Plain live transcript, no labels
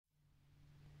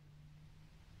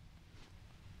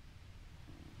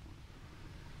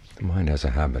The mind has a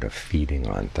habit of feeding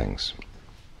on things.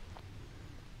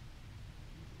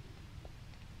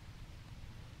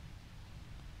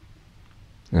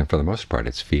 And for the most part,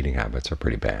 its feeding habits are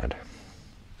pretty bad.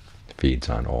 It feeds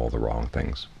on all the wrong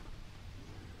things.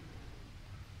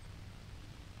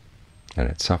 And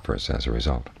it suffers as a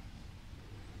result.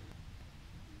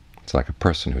 It's like a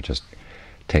person who just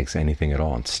takes anything at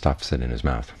all and stuffs it in his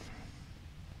mouth.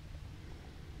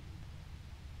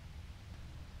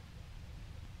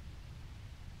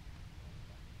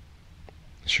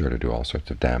 It's sure to do all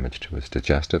sorts of damage to his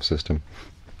digestive system,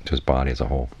 to his body as a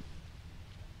whole.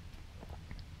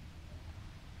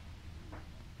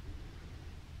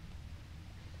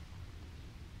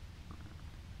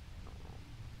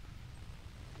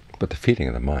 But the feeding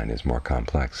of the mind is more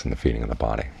complex than the feeding of the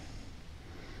body.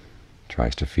 It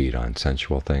tries to feed on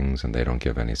sensual things, and they don't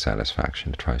give any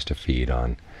satisfaction. It tries to feed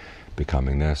on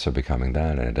becoming this or becoming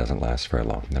that, and it doesn't last very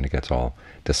long. Then it gets all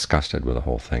disgusted with the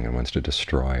whole thing and wants to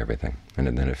destroy everything, and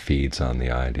then it feeds on the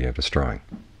idea of destroying.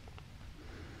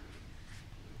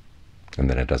 And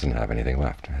then it doesn't have anything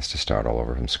left. It has to start all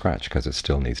over from scratch because it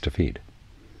still needs to feed.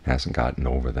 It hasn't gotten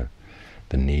over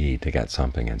the need to get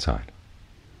something inside.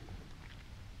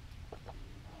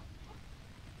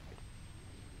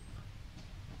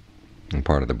 And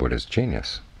part of the Buddha's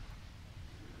genius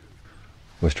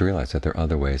was to realize that there are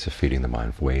other ways of feeding the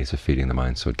mind,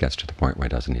 so it gets to the point where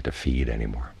it doesn't need to feed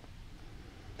anymore.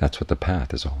 That's what the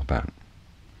path is all about.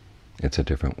 It's a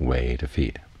different way to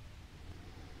feed.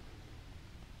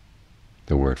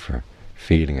 The word for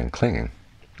feeding and clinging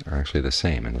are actually the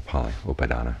same in the Pali,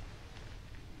 upadana,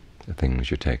 the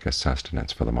things you take as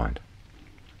sustenance for the mind.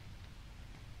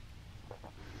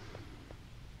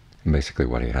 And basically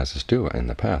what he has us do in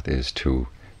the path is to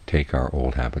take our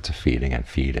old habits of feeding and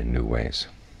feed in new ways.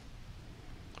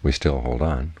 We still hold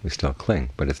on, we still cling,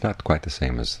 but it's not quite the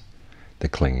same as the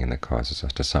clinging that causes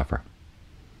us to suffer.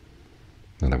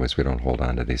 In other words, we don't hold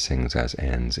on to these things as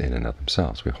ends in and of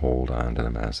themselves. We hold on to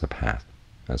them as the path,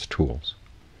 as tools.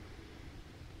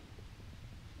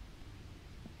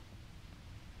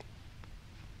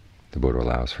 The Buddha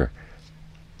allows for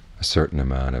a certain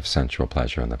amount of sensual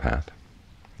pleasure in the path.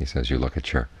 He says you look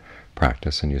at your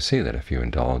practice and you see that if you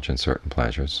indulge in certain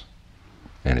pleasures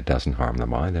and it doesn't harm the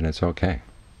mind, then it's okay.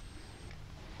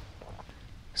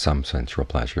 Some sensual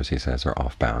pleasures, he says, are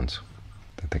off bounds,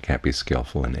 that they can't be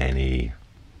skillful by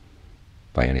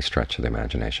any stretch of the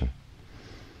imagination.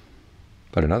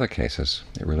 But in other cases,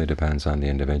 it really depends on the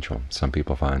individual. Some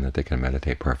people find that they can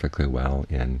meditate perfectly well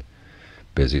in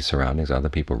busy surroundings. Other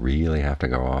people really have to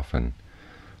go off and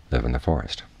live in the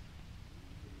forest.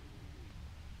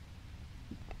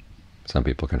 Some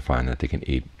people can find that they can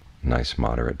eat a nice,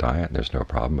 moderate diet, and there's no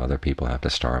problem. Other people have to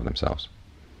starve themselves.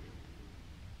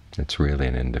 It's really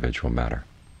an individual matter.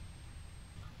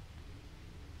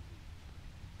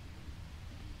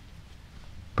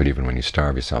 But even when you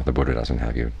starve yourself, the Buddha doesn't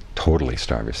have you totally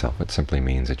starve yourself. It simply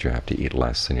means that you have to eat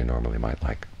less than you normally might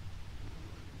like.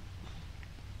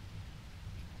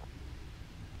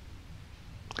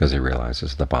 Because he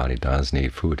realizes the body does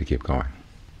need food to keep going.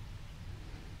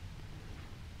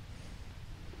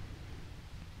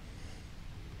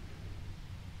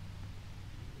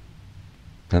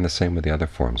 And the same with the other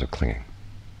forms of clinging.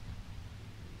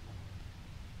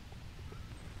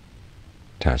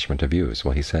 Attachment to views.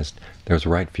 Well, he says there's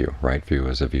right view. Right view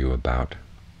is a view about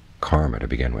karma to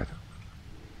begin with.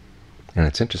 And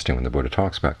it's interesting, when the Buddha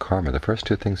talks about karma, the first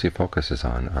two things he focuses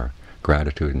on are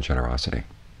gratitude and generosity.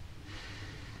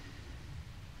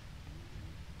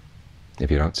 If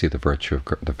you don't see the virtue of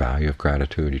the value of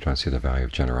gratitude, you don't see the value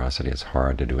of generosity, it's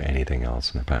hard to do anything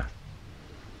else in the path.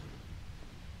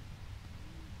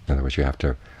 In other words, you have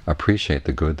to appreciate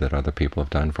the good that other people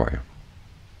have done for you,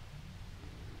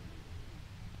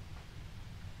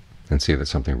 and see that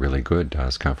something really good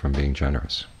does come from being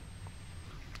generous.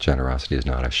 Generosity is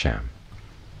not a sham.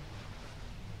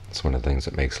 It's one of the things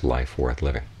that makes life worth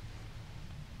living.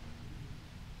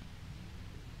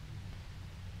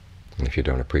 And if you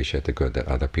don't appreciate the good that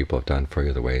other people have done for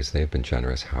you, the ways they've been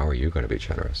generous, how are you going to be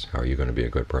generous? How are you going to be a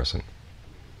good person?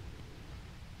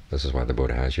 This is why the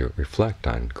Buddha has you reflect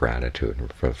on gratitude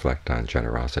and reflect on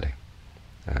generosity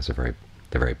as the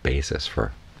very basis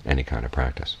for any kind of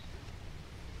practice.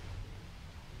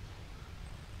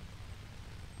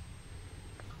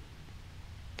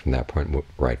 From that point,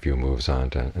 right view moves on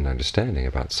to an understanding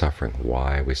about suffering,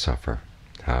 why we suffer,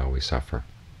 how we suffer,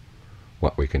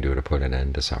 what we can do to put an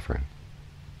end to suffering.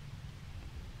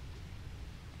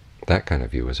 That kind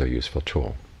of view is a useful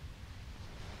tool,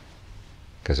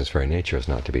 because its very nature is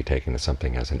not to be taken as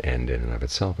something as an end in and of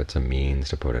itself. It's a means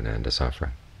to put an end to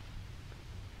suffering.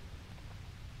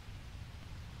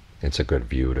 It's a good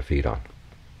view to feed on.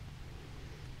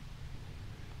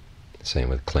 Same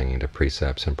with clinging to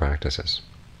precepts and practices.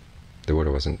 The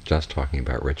Buddha wasn't just talking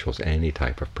about rituals, any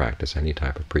type of practice, any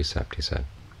type of precept, he said.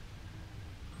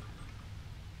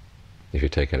 If you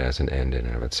take it as an end in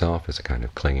and of itself, it's a kind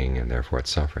of clinging, and therefore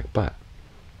it's suffering. But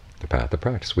the path of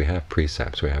practice, we have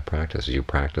precepts, we have practices. You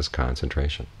practice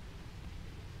concentration.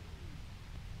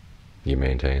 You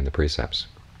maintain the precepts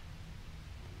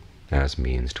as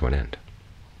means to an end.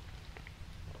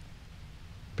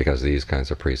 Because these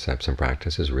kinds of precepts and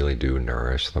practices really do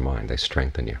nourish the mind. They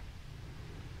strengthen you.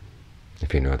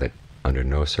 If you know that under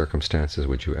no circumstances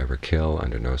would you ever kill,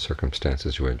 under no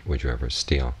circumstances would you ever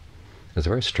steal, there's a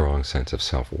very strong sense of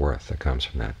self-worth that comes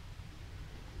from that.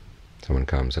 Someone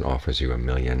comes and offers you $1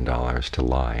 million to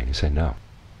lie, and you say no.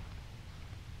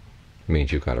 It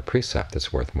means you've got a precept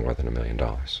that's worth more than $1 million.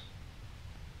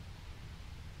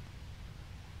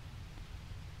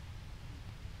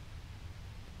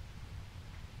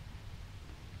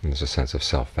 And there's a sense of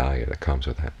self-value that comes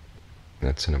with that. And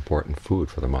that's an important food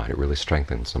for the mind. It really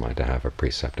strengthens the mind to have a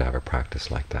precept, to have a practice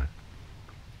like that.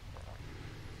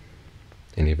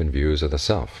 And even views of the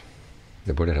self.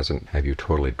 The Buddha doesn't have you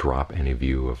totally drop any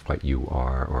view of what you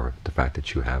are or the fact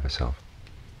that you have a self.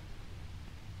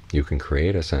 You can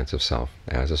create a sense of self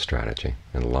as a strategy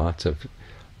in lots of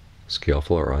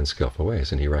skillful or unskillful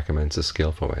ways, and he recommends the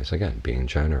skillful ways. Again, being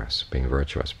generous, being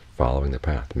virtuous, following the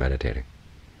path, meditating.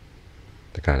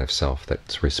 The kind of self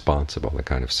that's responsible, the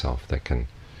kind of self that can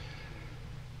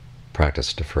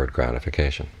practice deferred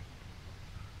gratification.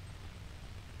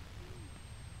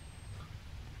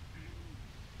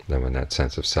 Then when that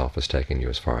sense of self is taking you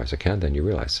as far as it can, then you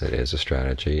realize it is a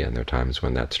strategy, and there are times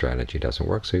when that strategy doesn't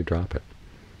work, so you drop it.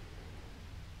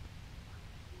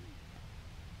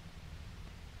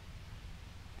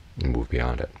 And move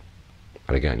beyond it.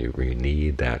 But again, you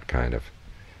need that kind of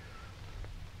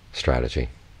strategy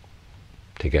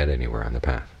to get anywhere on the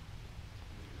path.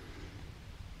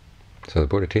 So the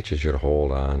Buddha teaches you to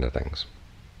hold on to things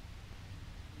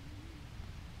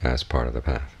as part of the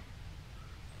path.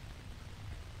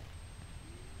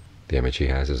 The image he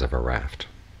has is of a raft.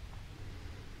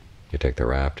 You take the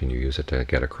raft and you use it to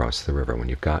get across the river. When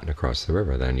you've gotten across the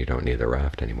river, then you don't need the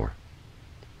raft anymore.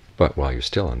 But while you're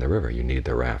still on the river, you need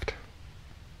the raft.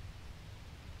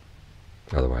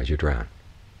 Otherwise you drown.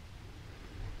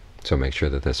 So make sure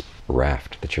that this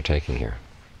raft that you're taking here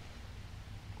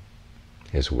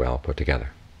is well put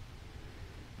together.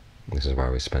 This is why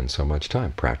we spend so much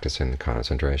time practicing the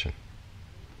concentration,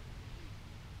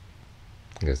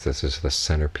 because this is the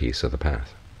centerpiece of the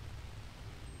path.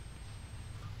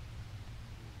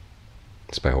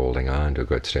 It's by holding on to a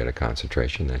good state of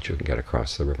concentration that you can get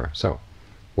across the river. So,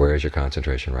 where is your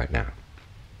concentration right now?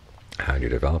 How do you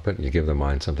develop it? You give the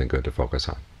mind something good to focus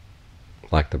on,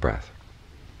 like the breath.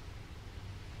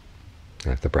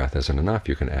 And if the breath isn't enough,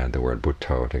 you can add the word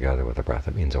Bhutto together with the breath.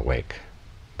 It means awake.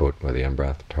 Bhut with the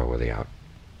in-breath, to with the out.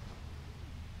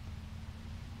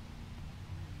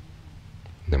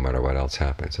 No matter what else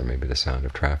happens, there may be the sound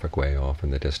of traffic way off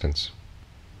in the distance,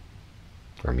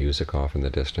 or music off in the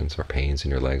distance, or pains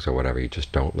in your legs, or whatever. You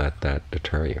just don't let that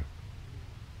deter you.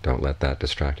 Don't let that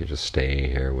distract you. Just stay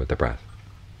here with the breath.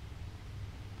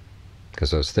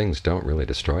 Because those things don't really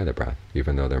destroy the breath.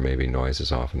 Even though there may be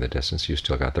noises off in the distance, you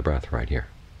still got the breath right here.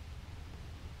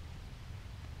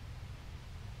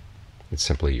 It's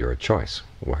simply your choice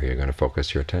where you're going to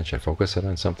focus your attention. Focus it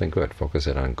on something good. Focus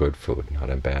it on good food, not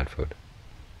on bad food.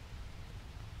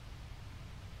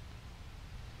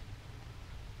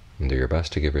 And do your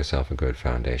best to give yourself a good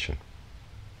foundation.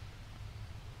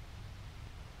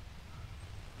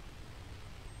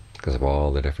 Because of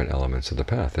all the different elements of the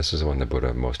path, this is the one the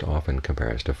Buddha most often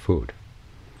compares to food.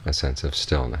 A sense of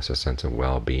stillness, a sense of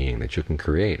well-being that you can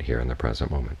create here in the present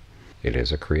moment. It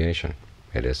is a creation.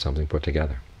 It is something put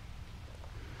together.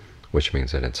 Which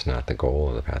means that it's not the goal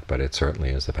of the path, but it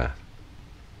certainly is the path.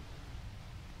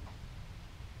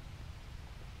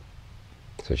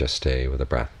 So just stay with the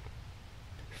breath.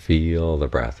 Feel the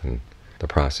breath and the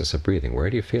process of breathing.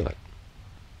 Where do you feel it?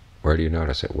 Where do you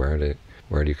notice it? Where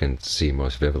do you can see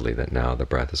most vividly that now the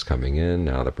breath is coming in,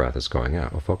 now the breath is going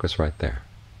out? Well, focus right there.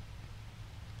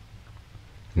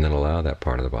 And then allow that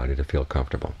part of the body to feel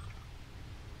comfortable.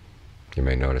 You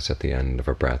may notice at the end of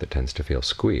a breath it tends to feel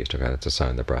squeezed. Okay, that's a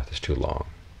sign the breath is too long.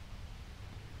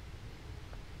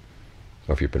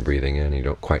 Or if you've been breathing in and you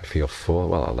don't quite feel full,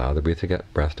 well, allow the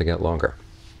breath to get longer.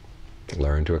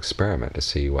 Learn to experiment to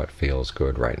see what feels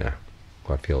good right now,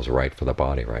 what feels right for the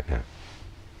body right now.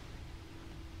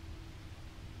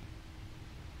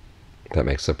 That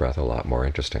makes the breath a lot more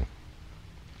interesting,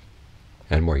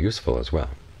 and more useful as well.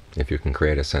 If you can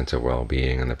create a sense of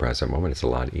well-being in the present moment, it's a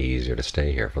lot easier to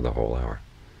stay here for the whole hour.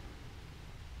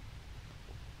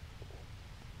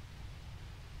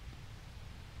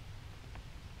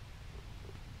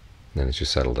 Then as you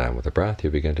settle down with the breath, you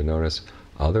begin to notice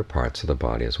other parts of the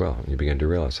body as well. You begin to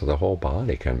realize so the whole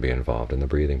body can be involved in the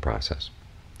breathing process.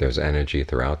 There's energy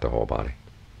throughout the whole body.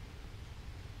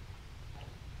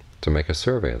 So make a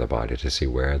survey of the body to see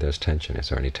where there's tension. Is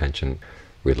there any tension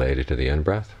related to the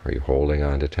in-breath? Are you holding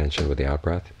on to tension with the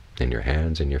out-breath? In your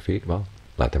hands, in your feet? Well,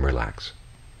 let them relax.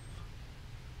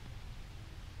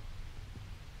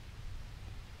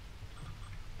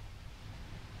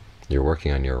 You're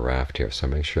working on your raft here, so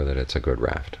make sure that it's a good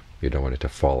raft. You don't want it to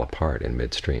fall apart in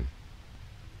midstream.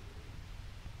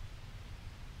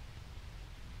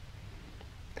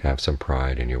 Have some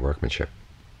pride in your workmanship.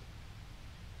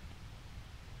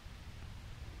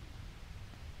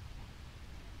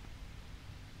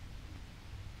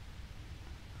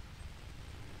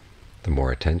 The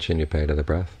more attention you pay to the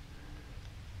breath,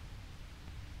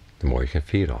 the more you can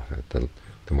feed off it,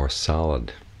 the more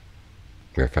solid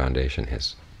your foundation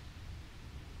is,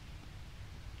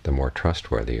 the more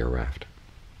trustworthy your raft.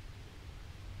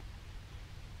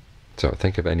 So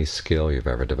think of any skill you've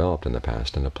ever developed in the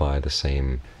past and apply the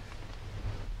same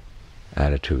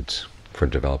attitudes for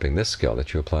developing this skill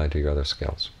that you applied to your other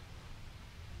skills.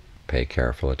 Pay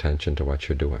careful attention to what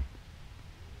you're doing.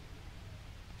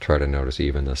 Try to notice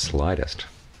even the slightest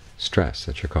stress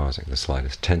that you're causing, the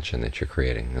slightest tension that you're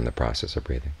creating in the process of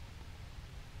breathing.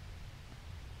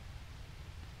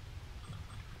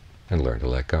 And learn to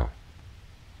let go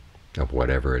of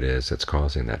whatever it is that's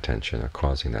causing that tension or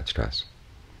causing that stress.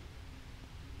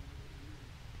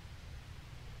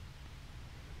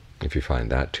 If you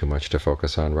find that too much to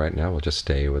focus on right now, we'll just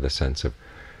stay with a sense of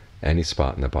any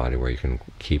spot in the body where you can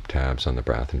keep tabs on the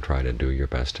breath and try to do your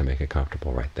best to make it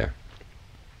comfortable right there.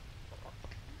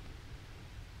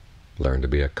 Learn to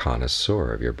be a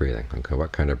connoisseur of your breathing. Okay,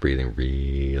 what kind of breathing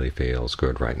really feels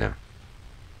good right now?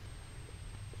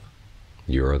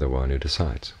 You're the one who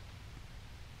decides.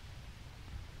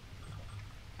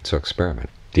 So experiment.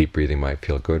 Deep breathing might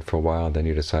feel good for a while, then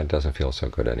you decide it doesn't feel so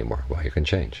good anymore. Well, you can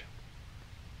change.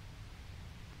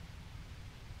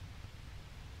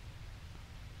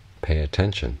 Pay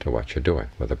attention to what you're doing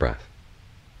with the breath.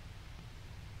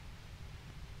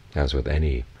 As with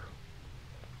any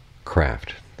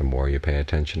craft, the more you pay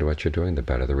attention to what you're doing, the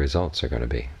better the results are going to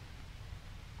be.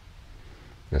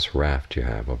 This raft you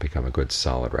have will become a good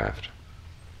solid raft.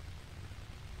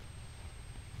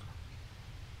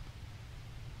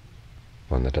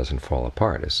 One that doesn't fall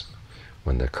apart is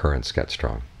when the currents get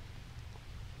strong.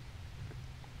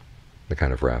 The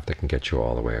kind of raft that can get you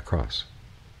all the way across.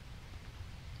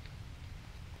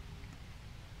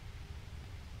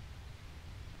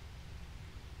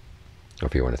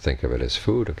 If you want to think of it as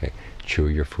food, okay, chew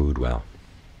your food well.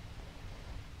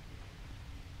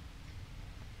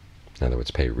 In other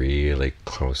words, pay really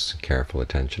close, careful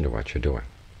attention to what you're doing.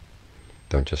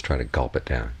 Don't just try to gulp it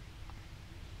down.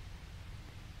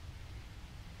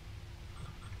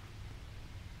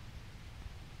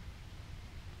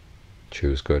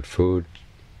 Choose good food,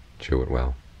 chew it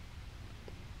well.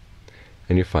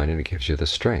 And you find it gives you the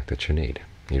strength that you need.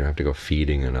 You don't have to go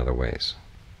feeding in other ways.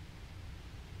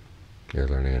 You're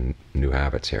learning new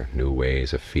habits here, new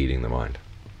ways of feeding the mind.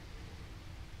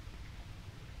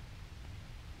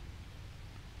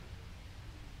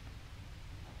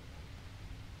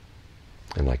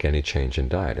 And like any change in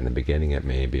diet, in the beginning it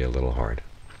may be a little hard.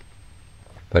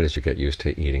 But as you get used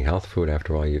to eating health food,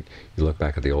 after all, you look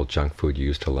back at the old junk food you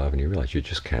used to love and you realize you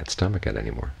just can't stomach it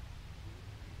anymore.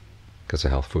 Because the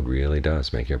health food really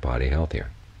does make your body healthier.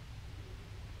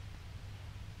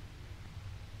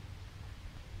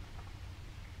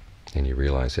 And you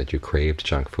realize that you craved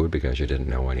junk food because you didn't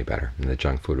know any better. And the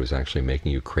junk food was actually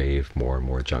making you crave more and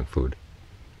more junk food.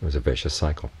 It was a vicious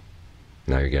cycle.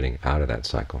 Now you're getting out of that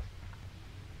cycle.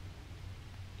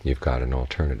 You've got an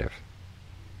alternative.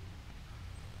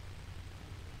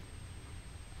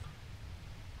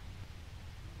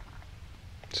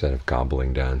 Instead of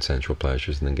gobbling down sensual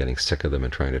pleasures and then getting sick of them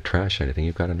and trying to trash anything,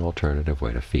 you've got an alternative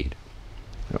way to feed.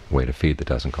 A way to feed that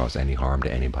doesn't cause any harm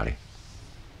to anybody.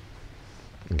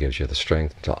 It gives you the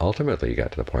strength until ultimately you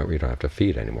get to the point where you don't have to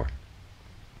feed anymore.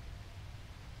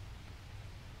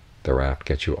 The raft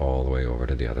gets you all the way over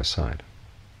to the other side.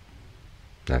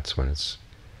 That's when it's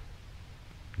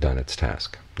done its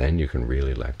task. Then you can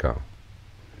really let go.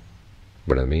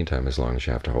 But in the meantime, as long as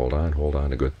you have to hold on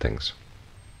to good things.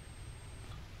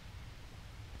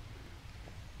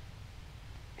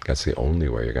 That's the only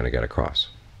way you're going to get across.